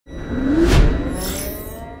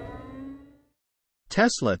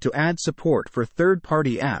Tesla to add support for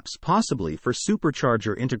third-party apps, possibly for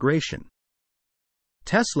Supercharger integration.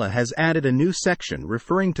 Tesla has added a new section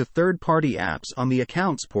referring to third-party apps on the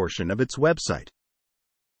accounts portion of its website,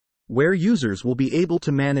 where users will be able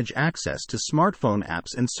to manage access to smartphone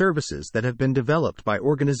apps and services that have been developed by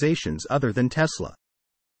organizations other than Tesla.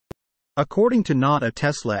 According to Not a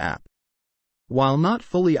Tesla app, while not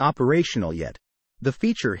fully operational yet, the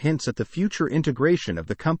feature hints at the future integration of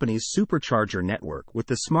the company's Supercharger network with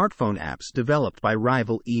the smartphone apps developed by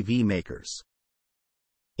rival EV makers.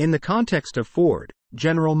 In the context of Ford,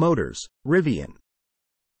 General Motors, Rivian,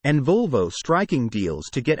 and Volvo striking deals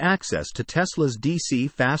to get access to Tesla's DC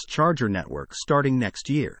fast charger network starting next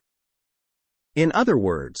year. In other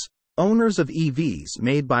words, owners of EVs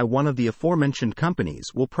made by one of the aforementioned companies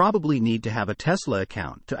will probably need to have a Tesla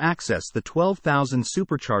account to access the 12,000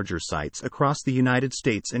 Supercharger sites across the United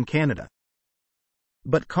States and Canada.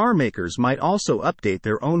 But car makers might also update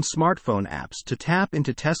their own smartphone apps to tap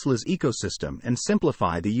into Tesla's ecosystem and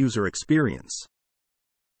simplify the user experience.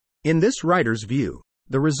 In this writer's view,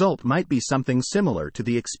 the result might be something similar to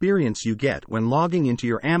the experience you get when logging into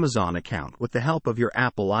your Amazon account with the help of your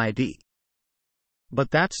Apple ID. But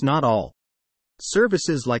that's not all.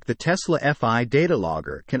 Services like the Tesla Fi data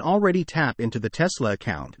logger can already tap into the Tesla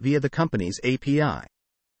account via the company's API.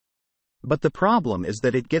 But the problem is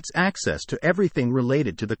that it gets access to everything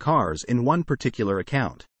related to the cars in one particular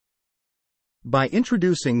account. By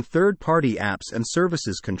introducing third-party apps and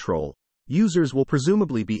services control, users will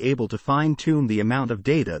presumably be able to fine-tune the amount of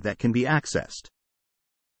data that can be accessed.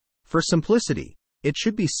 For simplicity, it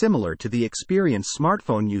should be similar to the experience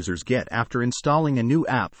smartphone users get after installing a new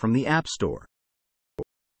app from the App Store.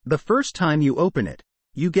 The first time you open it,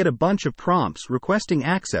 you get a bunch of prompts requesting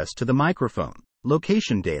access to the microphone,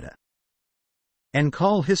 location data, and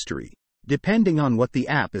call history, depending on what the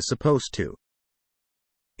app is supposed to.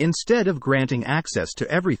 Instead of granting access to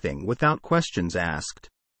everything without questions asked.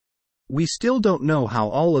 We still don't know how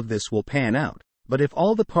all of this will pan out, but if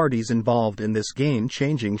all the parties involved in this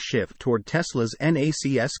game-changing shift toward Tesla's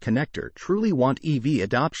NACS connector truly want EV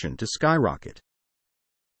adoption to skyrocket,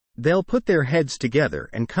 they'll put their heads together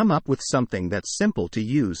and come up with something that's simple to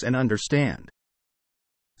use and understand.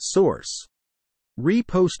 Source: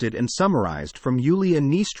 reposted and summarized from Yulia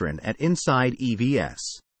Nistrin at Inside EVS.